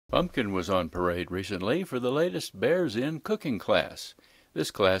Pumpkin was on parade recently for the latest Bears In cooking class. This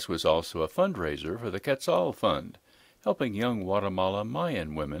class was also a fundraiser for the Quetzal Fund, helping young Guatemala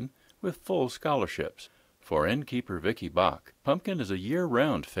Mayan women with full scholarships. For innkeeper Vicky Bach, pumpkin is a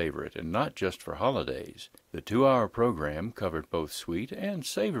year-round favorite and not just for holidays. The 2-hour program covered both sweet and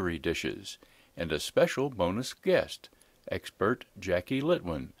savory dishes, and a special bonus guest, expert Jackie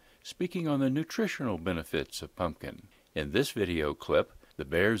Litwin, speaking on the nutritional benefits of pumpkin. In this video clip, the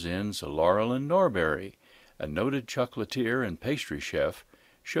Bears Inn's Laurelyn Norberry, a noted chocolatier and pastry chef,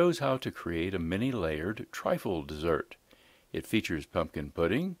 shows how to create a mini-layered trifle dessert. It features pumpkin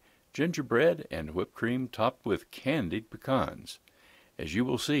pudding, gingerbread, and whipped cream topped with candied pecans. As you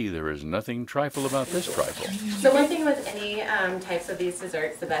will see, there is nothing trifle about this trifle. So one thing with any types of these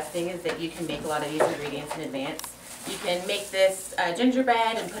desserts, the best thing is that you can make a lot of these ingredients in advance. You can make this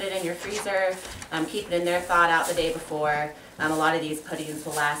gingerbread and put it in your freezer, keep it in there, thaw it out the day before. A lot of these puddings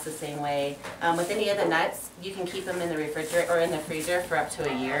will last the same way. With any of the nuts, you can keep them in the refrigerator or in the freezer for up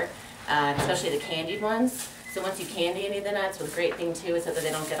to a year, especially the candied ones. So once you candy any of the nuts, what's a great thing too is so that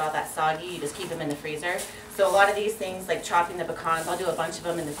they don't get all that soggy, you just keep them in the freezer. So a lot of these things, like chopping the pecans, I'll do a bunch of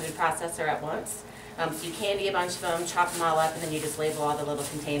them in the food processor at once. So you candy a bunch of them, chop them all up, and then you just label all the little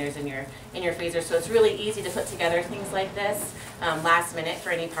containers in your freezer. So it's really easy to put together things like this last minute for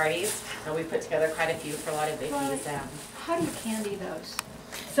any parties. We put together quite a few for a lot of biggies. How do you candy those?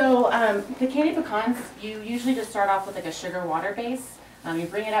 So the candied pecans, you usually just start off with like a sugar water base. You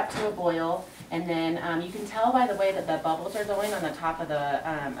bring it up to a boil, and then you can tell by the way that the bubbles are going on the top of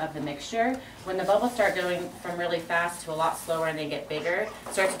the mixture. When the bubbles start going from really fast to a lot slower and they get bigger,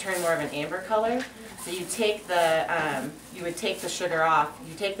 it starts to turn more of an amber color. So you take you would take the sugar off,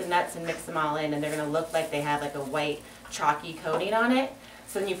 you take the nuts and mix them all in, and they're going to look like they have like a white chalky coating on it.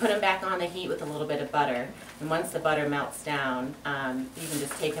 So then you put them back on the heat with a little bit of butter. And once the butter melts down, you can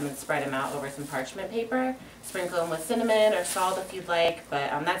just take them and spread them out over some parchment paper. Sprinkle them with cinnamon or salt if you'd like, but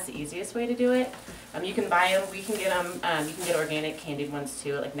that's the easiest way to do it. You can buy them, we can get them, you can get organic candied ones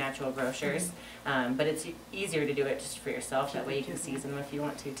too, like natural grocers. But it's easier to do it just for yourself. That way you can season them if you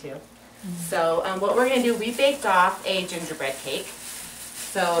want to too. So what we're going to do, we baked off a gingerbread cake.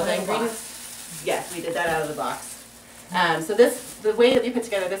 So the ingredients, yes, we did that out of the box. So the way that we put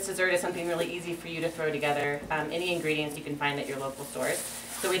together this dessert is something really easy for you to throw together. Any ingredients you can find at your local stores.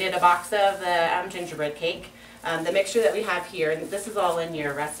 So we did a box of the gingerbread cake. The mixture that we have here, and this is all in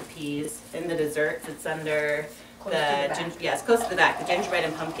your recipes. In the desserts, it's under yes, close to the back, the gingerbread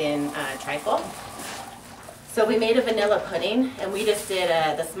and pumpkin trifle. So we made a vanilla pudding, and we just did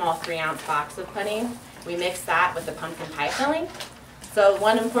the small 3-ounce box of pudding. We mixed that with the pumpkin pie filling. So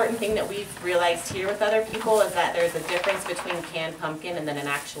one important thing that we've realized here with other people is that there's a difference between canned pumpkin and then an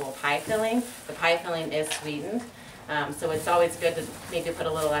actual pie filling. The pie filling is sweetened. So it's always good to maybe put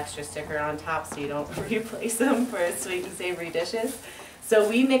a little extra sticker on top so you don't replace them for sweet and savory dishes. So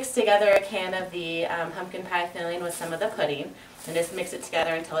we mixed together a can of the pumpkin pie filling with some of the pudding and just mix it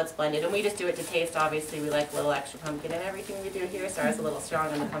together until it's blended. And we just do it to taste. Obviously, we like a little extra pumpkin in everything we do here, so ours is a little strong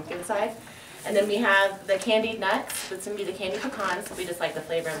on the pumpkin side. And then we have the candied nuts, that's going to be the candied pecans. We just like the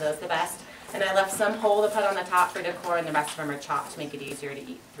flavor of those the best. And I left some whole to put on the top for decor, and the rest of them are chopped to make it easier to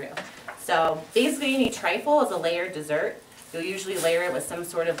eat through. So basically, any trifle is a layered dessert. You'll usually layer it with some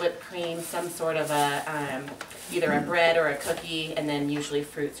sort of whipped cream, some sort of either a bread or a cookie, and then usually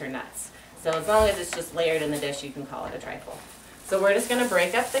fruits or nuts. So as long as it's just layered in the dish, you can call it a trifle. So we're just going to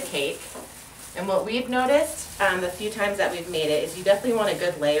break up the cake. And what we've noticed the few times that we've made it is you definitely want a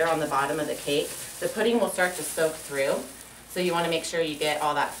good layer on the bottom of the cake. The pudding will start to soak through, so you want to make sure you get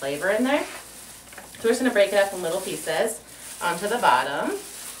all that flavor in there. So we're just going to break it up in little pieces onto the bottom.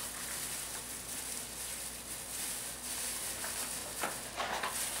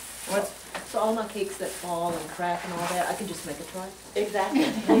 So all my cakes that fall and crack and all that, I can just make a try? Exactly.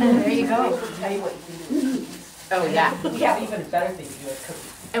 There you go. I'll tell you what you can do with cookies. Oh yeah. We have even better thing to do with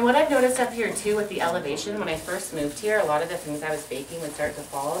cookies. And what I've noticed up here too with the elevation, when I first moved here, a lot of the things I was baking would start to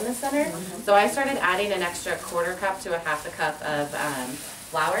fall in the center. So I started adding an extra 1/4 cup to a 1/2 cup of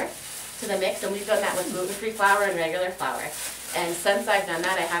flour to the mix, and we've done that with gluten-free flour and regular flour. And since I've done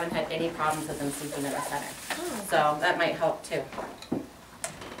that, I haven't had any problems with them sinking in the center. So that might help too.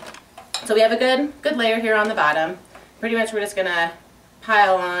 So we have a good layer here on the bottom. Pretty much we're just gonna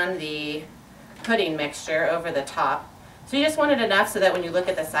pile on the pudding mixture over the top. So you just want it enough so that when you look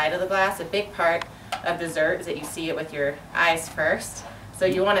at the side of the glass, a big part of dessert is that you see it with your eyes first. So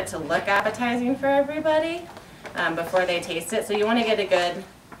you want it to look appetizing for everybody before they taste it. So you want to get a good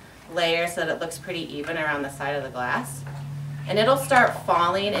layer so that it looks pretty even around the side of the glass. And it'll start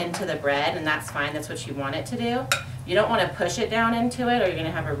falling into the bread, and that's fine. That's what you want it to do. You don't want to push it down into it or you're going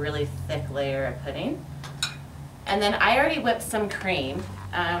to have a really thick layer of pudding. And then I already whipped some cream.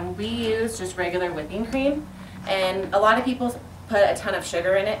 We use just regular whipping cream, and a lot of people put a ton of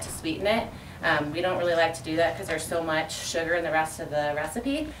sugar in it to sweeten it. We don't really like to do that because there's so much sugar in the rest of the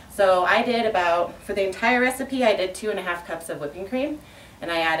recipe. So I did for the entire recipe, I did 2.5 cups of whipping cream, and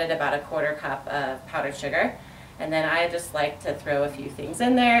I added about 1/4 cup of powdered sugar. And then I just like to throw a few things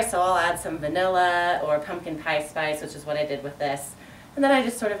in there, so I'll add some vanilla or pumpkin pie spice, which is what I did with this. And then I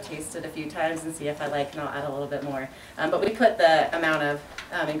just sort of taste it a few times and see if I like, and I'll add a little bit more. But we put the amount of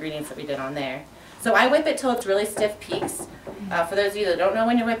ingredients that we did on there. So I whip it till it's really stiff peaks. For those of you that don't know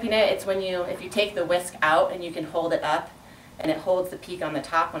when you're whipping it, it's when if you take the whisk out and you can hold it up and it holds the peak on the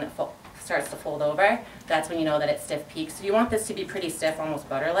top when it starts to fold over, that's when you know that it's stiff peaks. So you want this to be pretty stiff, almost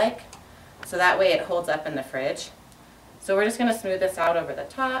butter-like. So that way it holds up in the fridge. So we're just going to smooth this out over the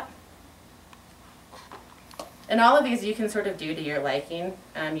top. And all of these you can sort of do to your liking.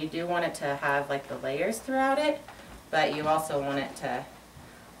 You do want it to have like the layers throughout it, but you also want it to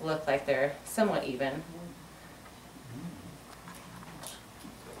look like they're somewhat even.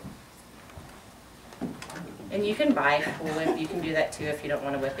 And you can buy Cool Whip, you can do that too if you don't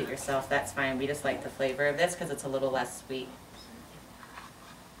want to whip it yourself, that's fine. We just like the flavor of this because it's a little less sweet.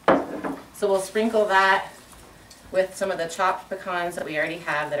 So we'll sprinkle that with some of the chopped pecans that we already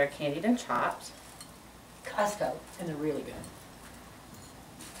have that are candied and chopped. Costco. And they're really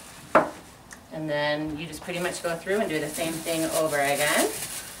good. And then you just pretty much go through and do the same thing over again.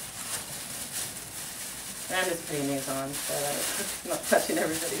 And I'm just putting these on so that it's not touching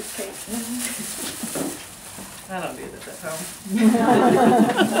everybody's cake. I don't do this at home.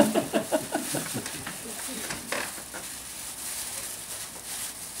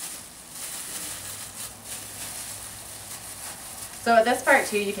 So at this part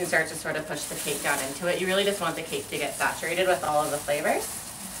too, you can start to sort of push the cake down into it. You really just want the cake to get saturated with all of the flavors.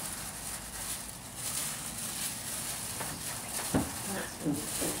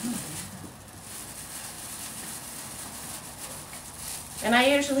 And I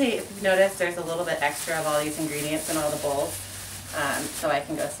usually, if you've noticed, there's a little bit extra of all these ingredients in all the bowls, so I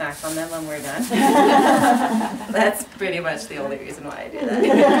can go snack on them when we're done. That's pretty much the only reason why I do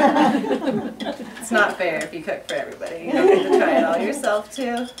that. It's not fair if you cook for everybody. You don't get to try it all yourself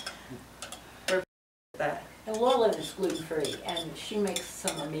too. We're that. And Laurelyn is gluten-free, and she makes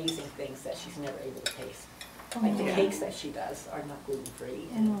some amazing things that she's never able to taste. Like the cakes that she does are not gluten-free,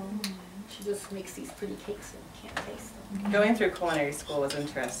 and she just makes these pretty cakes and can't taste them. Going through culinary school was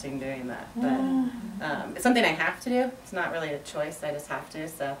interesting doing that, but it's something I have to do. It's not really a choice, I just have to,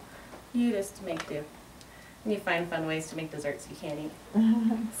 so you just make do. And you find fun ways to make desserts you can't eat.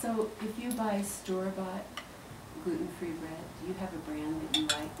 So if you buy store-bought gluten-free bread, do you have a brand that you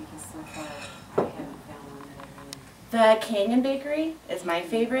like? Because so far I haven't found one that I really... The Canyon Bakery is my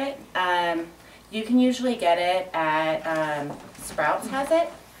favorite. You can usually get it at Sprouts has it,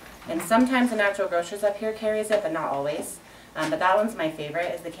 and sometimes the Natural Grocers up here carries it, but not always. But that one's my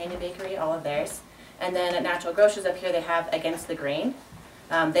favorite, is the Canyon Bakery, all of theirs. And then at Natural Grocers up here, they have Against the Grain.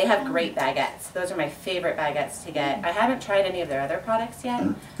 They have great baguettes. Those are my favorite baguettes to get. I haven't tried any of their other products yet,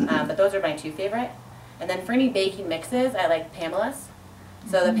 but those are my 2 favorite. And then for any baking mixes, I like Pamela's.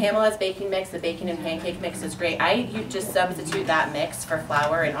 So the Pamela's baking mix, the bacon and pancake mix is great. I just substitute that mix for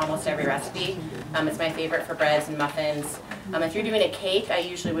flour in almost every recipe. It's my favorite for breads and muffins. If you're doing a cake, I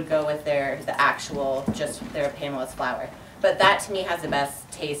usually would go with their Pamela's flour. But that to me has the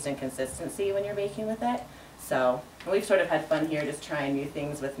best taste and consistency when you're baking with it. So we've sort of had fun here just trying new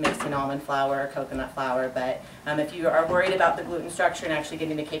things with mixing almond flour or coconut flour. But if you are worried about the gluten structure and actually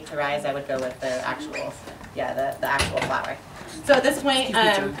getting the cake to rise, I would go with the actual flour. So at this point,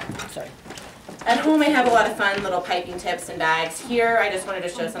 at home I have a lot of fun little piping tips and bags. Here I just wanted to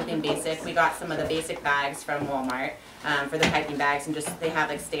show something basic. We got some of the basic bags from Walmart for the piping bags, and they have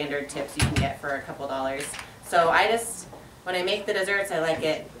like standard tips you can get for a couple dollars. So when I make the desserts, I like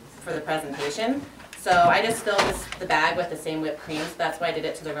it for the presentation. So I just fill the bag with the same whipped cream, so that's why I did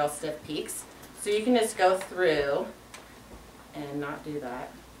it to the real stiff peaks. So you can just go through and not do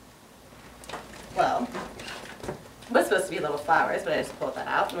that. Well, it was supposed to be little flowers, but I just pulled that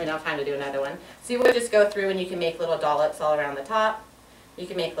out, and we don't have time to do another one. So you would just go through and you can make little dollops all around the top. You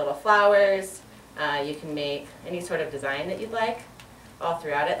can make little flowers. You can make any sort of design that you'd like all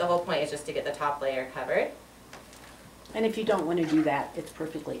throughout it. The whole point is just to get the top layer covered. And if you don't want to do that, it's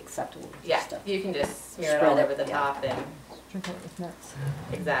perfectly acceptable. Yeah, Stuff. you can just smear it all over the top and Sprinkle it with nuts.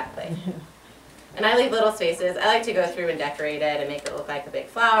 exactly. And I leave little spaces. I like to go through and decorate it and make it look like a big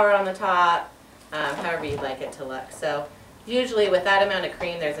flower on the top, however you'd like it to look. So usually with that amount of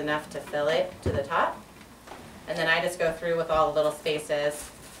cream, there's enough to fill it to the top. And then I just go through with all the little spaces,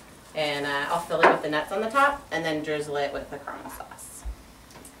 and I'll fill it with the nuts on the top, and then drizzle it with the caramel sauce.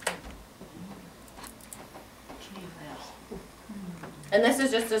 And this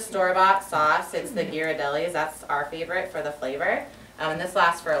is just a store-bought sauce. It's the Ghirardelli's. That's our favorite for the flavor. And this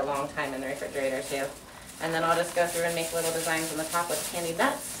lasts for a long time in the refrigerator too. And then I'll just go through and make little designs on the top with candied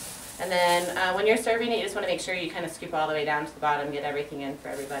nuts. And then when you're serving it, you just want to make sure you kind of scoop all the way down to the bottom, get everything in for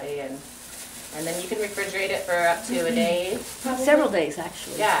everybody, and then you can refrigerate it for up to a day. Probably. Several days,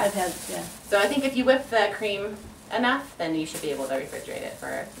 actually. Yeah. I've had, yeah. So I think if you whip the cream enough, then you should be able to refrigerate it for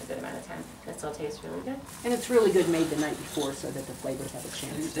a good amount of time. It still tastes really good. And it's really good made the night before so that the flavors have a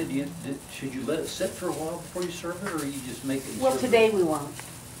chance. Should you let it sit for a while before you serve it, or you just make it? Well, today we won't.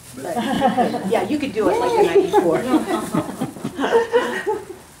 But, yeah, you could do it like the night before.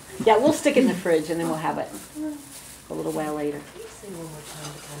 Yeah, we'll stick it in the fridge and then we'll have it a little while later. Can you say one more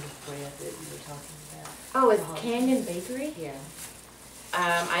time the kind of bread that you were talking about? Oh, it's Canyon Bakery? Yeah.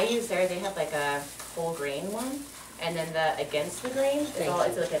 I use they have like a whole grain one, and then the against the grain,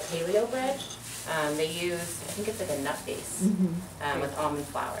 it's like a paleo bread. They use, I think it's like a nut base with almond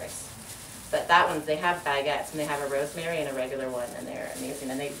flours. But that one, they have baguettes, and they have a rosemary and a regular one, and they're amazing.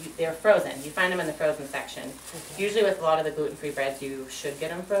 And they're frozen. You find them in the frozen section. Okay. Usually with a lot of the gluten-free breads, you should get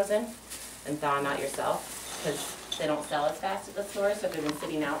them frozen and thaw them out yourself, because they don't sell as fast at the store. So if they've been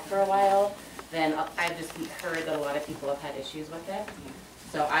sitting out for a while, then I've just heard that a lot of people have had issues with it.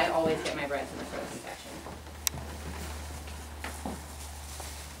 So I always get my breads in the frozen section.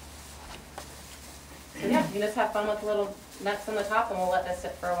 So yeah, you just have fun with the little nuts on the top, and we'll let this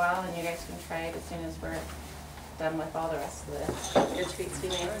sit for a while, and you guys can try it as soon as we're done with all the rest of your treats we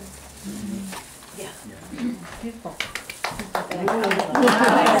made. Yeah. Beautiful.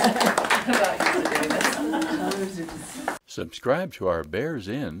 Subscribe to our Bears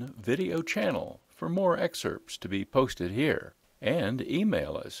In video channel for more excerpts to be posted here, and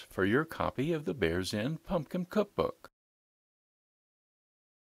email us for your copy of the Bears In Pumpkin Cookbook.